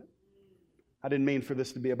recognize it. I didn't mean for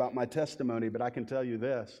this to be about my testimony, but I can tell you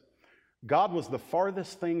this. God was the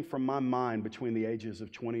farthest thing from my mind between the ages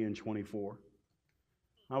of 20 and 24.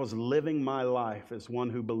 I was living my life as one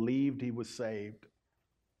who believed he was saved.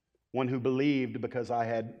 One who believed because I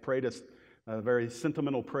had prayed a very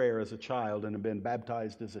sentimental prayer as a child and had been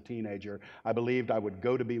baptized as a teenager. I believed I would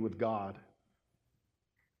go to be with God.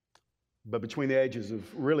 But between the ages of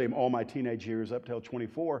really all my teenage years up till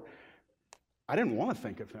 24, I didn't want to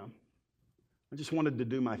think of him. I just wanted to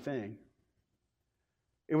do my thing.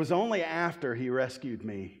 It was only after he rescued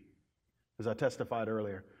me, as I testified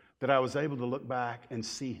earlier, that I was able to look back and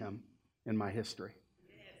see him in my history.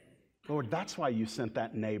 Lord, that's why you sent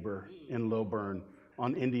that neighbor in Lilburn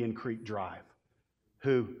on Indian Creek Drive,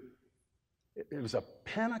 who, it was a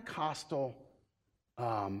Pentecostal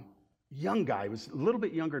young guy. He was a little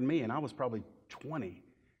bit younger than me, and I was probably 20.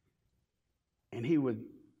 And he would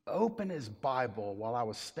open his Bible while I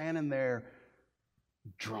was standing there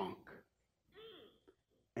drunk.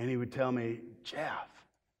 And he would tell me, Jeff,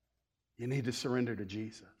 you need to surrender to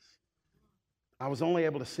Jesus. I was only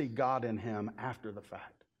able to see God in him after the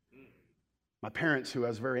fact. My parents, who I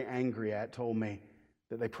was very angry at, told me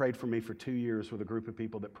that they prayed for me for 2 years with a group of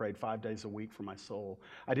people that prayed 5 days a week for my soul.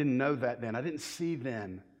 I didn't know that then. I didn't see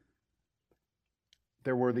then.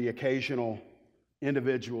 There were the occasional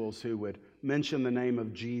individuals who would mention the name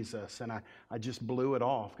of Jesus, and I just blew it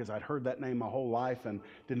off because I'd heard that name my whole life and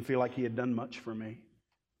didn't feel like he had done much for me.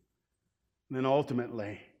 And then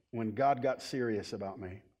ultimately, when God got serious about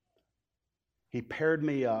me, he paired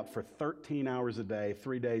me up for 13 hours a day,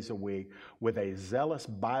 3 days a week, with a zealous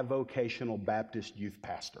bivocational Baptist youth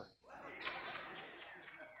pastor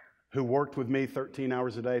who worked with me 13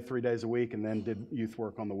 hours a day, 3 days a week, and then did youth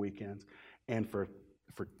work on the weekends. And for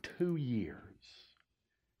 2 years,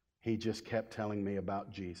 he just kept telling me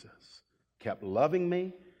about Jesus, kept loving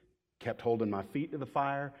me, kept holding my feet to the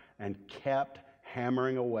fire, and kept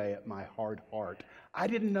hammering away at my hard heart. I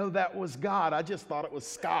didn't know that was God. I just thought it was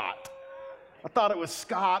Scott. I thought it was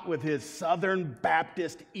Scott with his Southern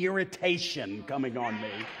Baptist irritation coming on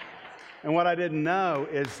me. And what I didn't know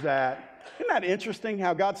is that, isn't that interesting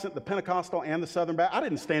how God sent the Pentecostal and the Southern Baptist? I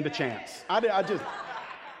didn't stand a chance.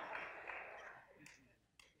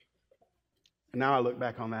 And now I look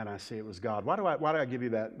back on that and I see it was God. Why do I give you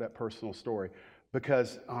that personal story?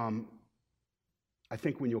 Because I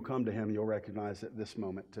think when you'll come to him, you'll recognize that this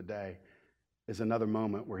moment today is another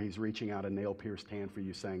moment where he's reaching out a nail-pierced hand for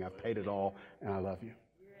you, saying, I've paid it all and I love you.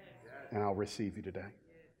 And I'll receive you today.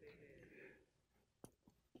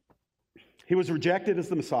 He was rejected as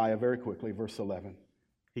the Messiah very quickly, verse 11.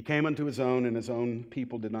 He came unto his own, and his own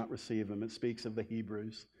people did not receive him. It speaks of the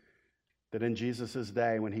Hebrews, that in Jesus'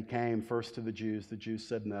 day, when he came first to the Jews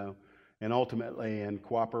said no. And ultimately, in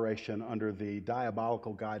cooperation under the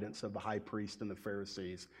diabolical guidance of the high priest and the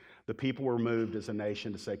Pharisees, the people were moved as a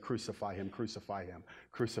nation to say, crucify him, crucify him,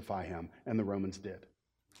 crucify him. And the Romans did.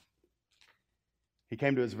 He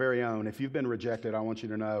came to his very own. If you've been rejected, I want you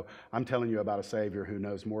to know, I'm telling you about a Savior who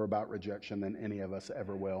knows more about rejection than any of us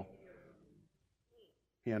ever will.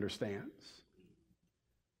 He understands.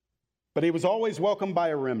 But he was always welcomed by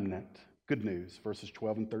a remnant. Good news, verses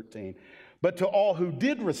 12 and 13. But to all who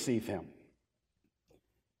did receive him,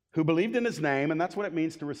 who believed in his name, and that's what it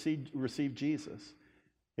means to receive Jesus.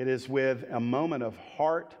 It is with a moment of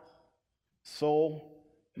heart, soul,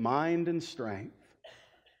 mind, and strength.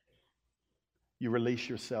 You release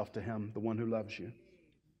yourself to him, the one who loves you.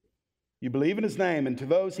 You believe in his name, and to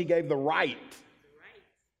those he gave the right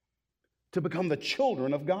to become the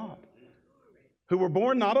children of God, who were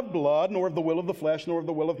born not of blood, nor of the will of the flesh, nor of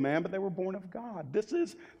the will of man, but they were born of God. This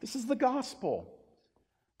is the gospel.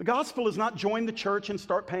 The gospel is not join the church and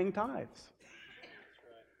start paying tithes.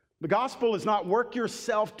 The gospel is not work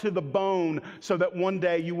yourself to the bone so that one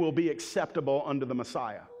day you will be acceptable under the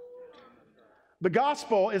Messiah. The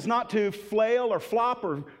gospel is not to flail or flop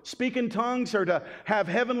or speak in tongues or to have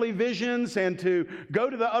heavenly visions and to go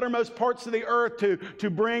to the uttermost parts of the earth to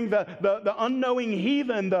bring the unknowing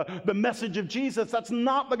heathen the message of Jesus. That's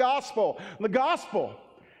not the gospel. The gospel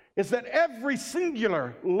is that every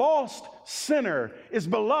singular lost sinner is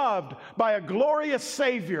beloved by a glorious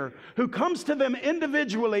Savior who comes to them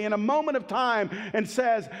individually in a moment of time and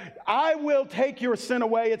says, I will take your sin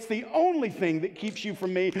away. It's the only thing that keeps you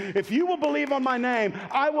from me. If you will believe on my name,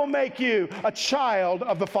 I will make you a child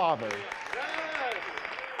of the Father.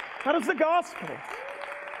 That is the gospel.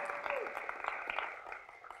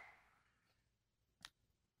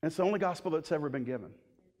 It's the only gospel that's ever been given.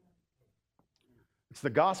 It's the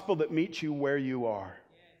gospel that meets you where you are.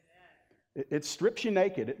 It strips you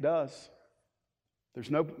naked, it does. There's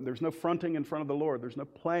no fronting in front of the Lord. There's no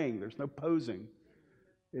playing. There's no posing.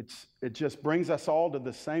 It just brings us all to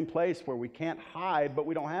the same place where we can't hide, but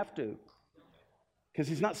we don't have to. Because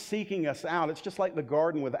he's not seeking us out. It's just like the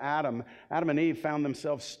garden with Adam. Adam and Eve found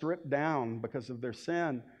themselves stripped down because of their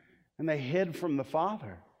sin, and they hid from the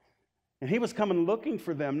Father. And he was coming looking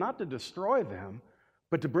for them, not to destroy them,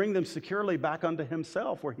 but to bring them securely back unto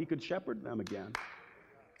himself where he could shepherd them again.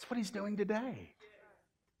 That's what he's doing today.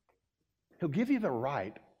 He'll give you the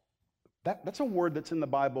right. That's a word that's in the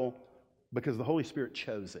Bible because the Holy Spirit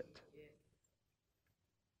chose it.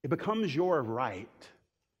 It becomes your right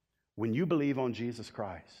when you believe on Jesus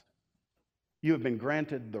Christ. You have been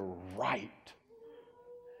granted the right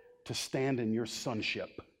to stand in your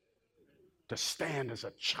sonship, to stand as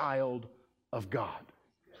a child of God.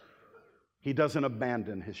 He doesn't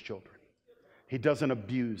abandon his children. He doesn't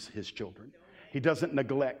abuse his children. He doesn't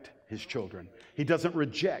neglect his children. He doesn't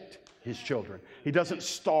reject his children. He doesn't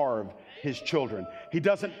starve his children. He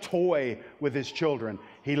doesn't toy with his children.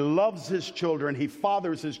 He loves his children. He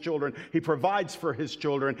fathers his children. He provides for his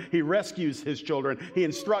children. He rescues his children. He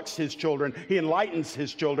instructs his children. He enlightens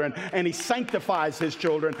his children. And he sanctifies his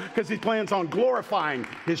children because he plans on glorifying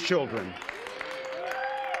his children.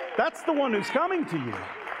 That's the one who's coming to you.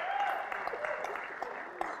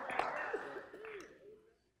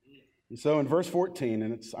 And so in verse 14,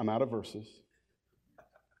 and I'm out of verses,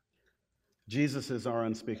 Jesus is our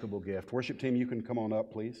unspeakable gift. Worship team, you can come on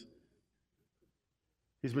up, please.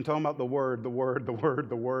 He's been talking about the Word, the Word, the Word,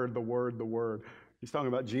 the Word, the Word, the Word. He's talking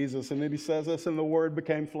about Jesus, and then he says this, and the Word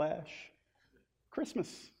became flesh.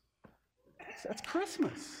 Christmas. That's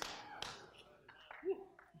Christmas.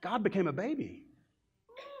 God became a baby.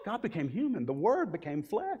 God became human. The Word became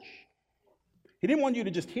flesh. He didn't want you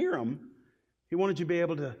to just hear him. He wanted you to be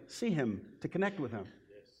able to see him, to connect with him.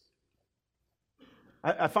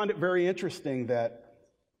 I find it very interesting that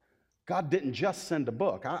God didn't just send a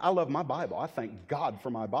book. I love my Bible. I thank God for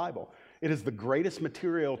my Bible. It is the greatest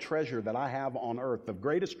material treasure that I have on earth. The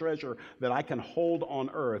greatest treasure that I can hold on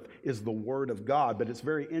earth is the Word of God. But it's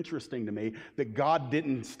very interesting to me that God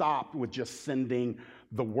didn't stop with just sending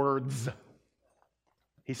the words.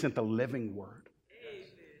 He sent the living Word.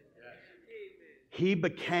 He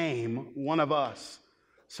became one of us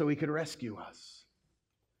so he could rescue us.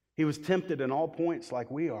 He was tempted in all points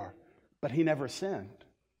like we are, but he never sinned.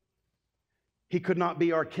 He could not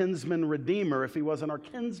be our kinsman redeemer if he wasn't our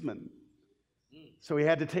kinsman. So he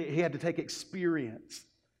had to take experience.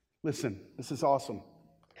 Listen, this is awesome.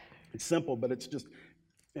 It's simple, but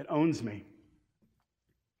it owns me.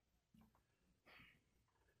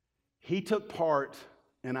 He took part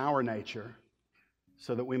in our nature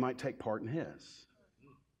so that we might take part in his.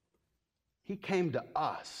 He came to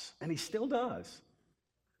us, and he still does.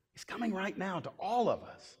 He's coming right now to all of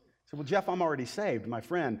us. So, well, Jeff, I'm already saved. My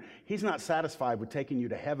friend, he's not satisfied with taking you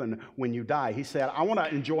to heaven when you die. He said, I want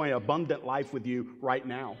to enjoy an abundant life with you right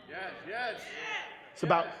now. Yes. It's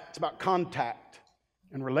about contact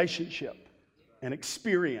and relationship and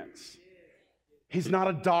experience. He's not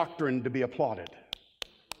a doctrine to be applauded.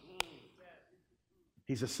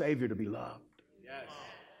 He's a Savior to be loved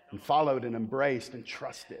and followed and embraced and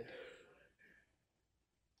trusted.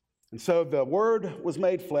 And so the Word was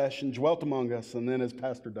made flesh and dwelt among us. And then, as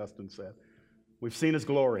Pastor Dustin said, we've seen his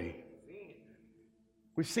glory.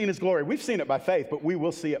 We've seen his glory. We've seen it by faith, but we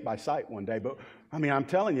will see it by sight one day. But I'm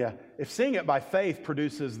telling you, if seeing it by faith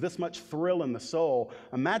produces this much thrill in the soul,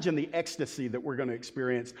 imagine the ecstasy that we're going to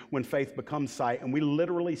experience when faith becomes sight and we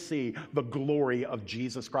literally see the glory of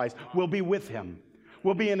Jesus Christ. We'll be with him.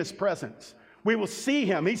 We'll be in his presence. We will see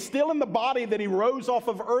him. He's still in the body that he rose off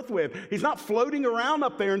of earth with. He's not floating around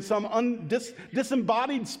up there in some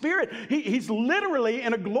disembodied spirit. He's literally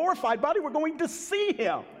in a glorified body. We're going to see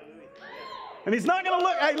him. And he's not going to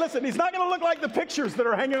look, hey, listen, he's not going to look like the pictures that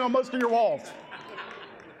are hanging on most of your walls.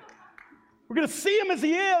 We're going to see him as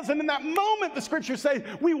he is. And in that moment, the scriptures say,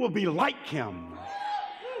 we will be like him.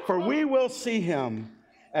 For we will see him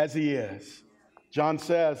as he is. John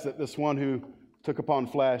says that this one who took upon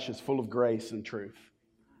flesh is full of grace and truth.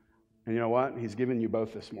 And you know what? He's given you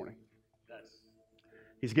both this morning.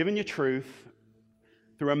 He's given you truth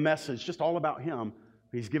through a message just all about him.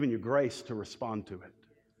 He's given you grace to respond to it.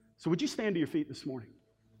 So would you stand to your feet this morning?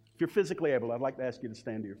 If you're physically able, I'd like to ask you to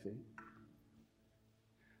stand to your feet.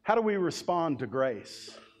 How do we respond to grace?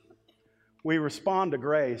 We respond to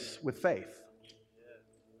grace with faith.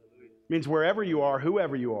 It means wherever you are,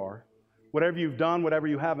 whoever you are, whatever you've done, whatever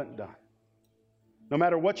you haven't done, no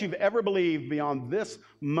matter what you've ever believed beyond this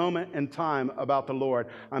moment in time about the Lord,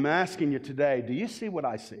 I'm asking you today, do you see what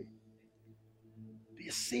I see? Do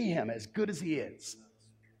you see him as good as he is?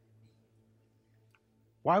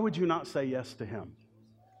 Why would you not say yes to him?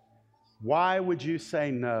 Why would you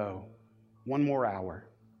say no one more hour?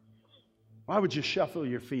 Why would you shuffle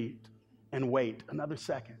your feet and wait another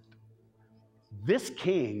second? This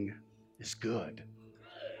king is good.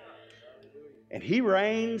 And he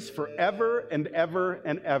reigns forever and ever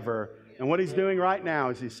and ever. And what he's doing right now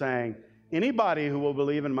is he's saying, anybody who will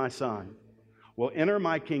believe in my son will enter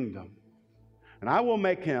my kingdom, and I will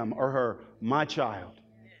make him or her my child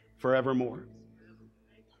forevermore.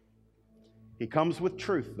 He comes with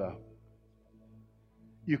truth, though.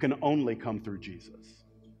 You can only come through Jesus.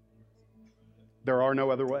 There are no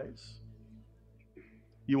other ways.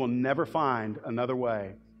 You will never find another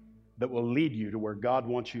way that will lead you to where God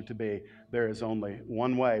wants you to be. There is only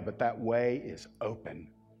one way, but that way is open.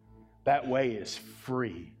 That way is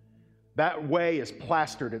free. That way is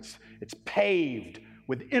plastered. It's paved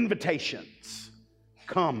with invitations.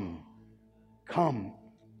 Come, come,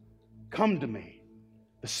 come to me.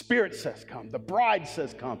 The Spirit says come. The bride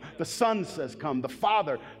says come. The Son says come. The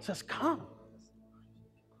Father says come.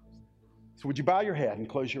 So would you bow your head and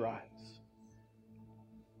close your eyes?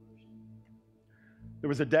 There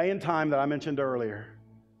was a day and time that I mentioned earlier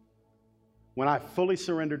when I fully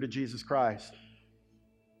surrendered to Jesus Christ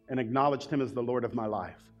and acknowledged him as the Lord of my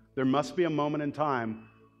life. There must be a moment in time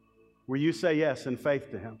where you say yes in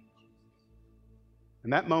faith to him.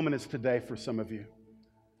 And that moment is today for some of you,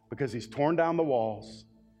 because he's torn down the walls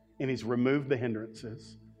and he's removed the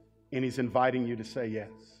hindrances and he's inviting you to say yes.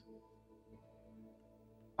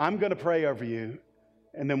 I'm going to pray over you,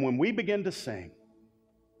 and then when we begin to sing,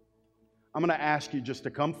 I'm going to ask you just to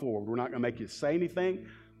come forward. We're not going to make you say anything.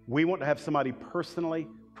 We want to have somebody personally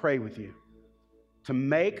pray with you to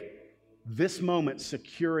make this moment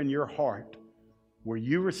secure in your heart, where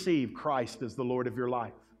you receive Christ as the Lord of your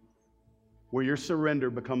life, where your surrender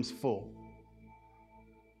becomes full.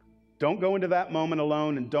 Don't go into that moment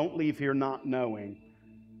alone, and don't leave here not knowing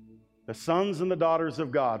the sons and the daughters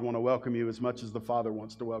of God want to welcome you as much as the Father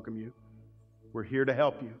wants to welcome you. We're here to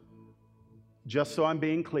help you. Just so I'm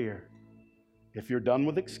being clear, if you're done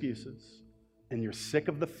with excuses and you're sick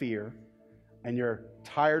of the fear and you're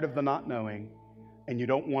tired of the not knowing and you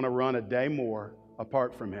don't want to run a day more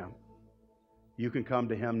apart from him, you can come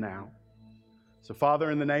to him now. So, Father,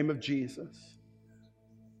 in the name of Jesus,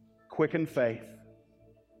 quicken faith.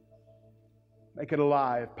 Make it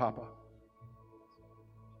alive, Papa.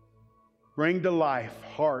 Bring to life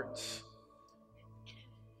hearts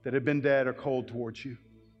that have been dead or cold towards you.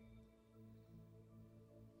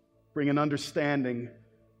 Bring an understanding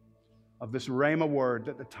of this Rhema word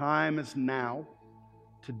that the time is now.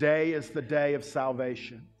 Today is the day of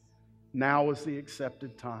salvation. Now is the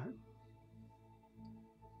accepted time.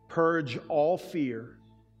 Purge all fear,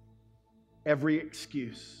 every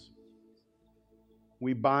excuse.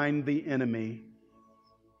 We bind the enemy.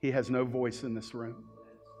 He has no voice in this room.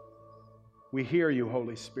 We hear you,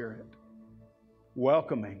 Holy Spirit,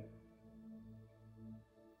 welcoming.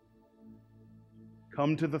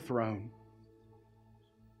 Come to the throne.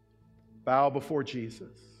 Bow before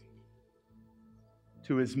Jesus.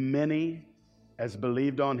 To as many as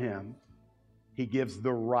believed on him, he gives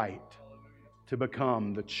the right to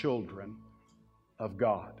become the children of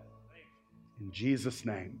God. In Jesus'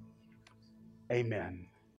 name, amen.